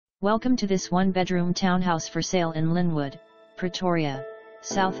Welcome to this one-bedroom townhouse for sale in Lynnwood, Pretoria,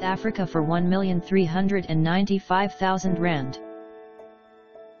 South Africa for R1,395,000.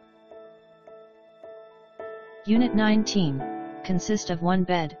 Unit 19, consist of 1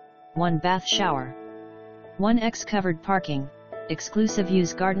 bed, 1 bath shower. 1x covered parking, exclusive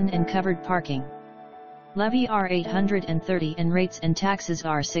use garden and covered parking. Levy R 830 and rates and taxes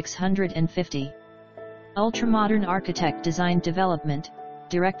are 650. Ultra-modern architect designed development,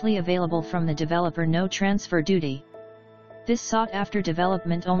 directly available from the developer, no transfer duty. This sought-after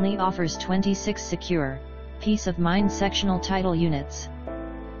development only offers 26 secure, peace-of-mind sectional title units.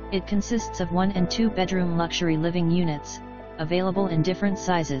 It consists of 1 and 2 bedroom luxury living units, available in different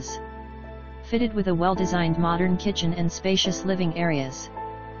sizes. Fitted with a well-designed modern kitchen and spacious living areas.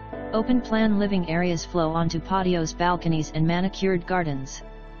 Open-plan living areas flow onto patios, balconies and manicured gardens.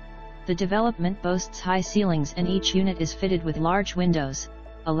 The development boasts high ceilings and each unit is fitted with large windows,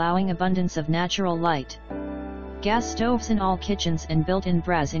 allowing abundance of natural light. Gas stoves in all kitchens and built-in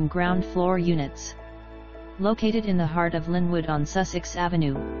brass in ground floor units. Located in the heart of Lynnwood on Sussex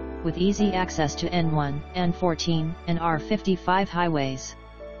Avenue, with easy access to N1, N14, and R55 highways.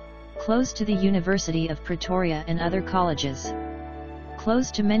 Close to the University of Pretoria and other colleges.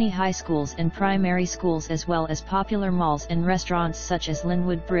 Close to many high schools and primary schools as well as popular malls and restaurants such as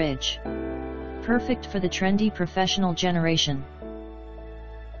Lynnwood Bridge. Perfect for the trendy professional generation.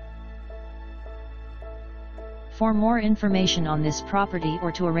 For more information on this property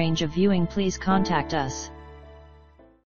or to arrange a viewing, please contact us.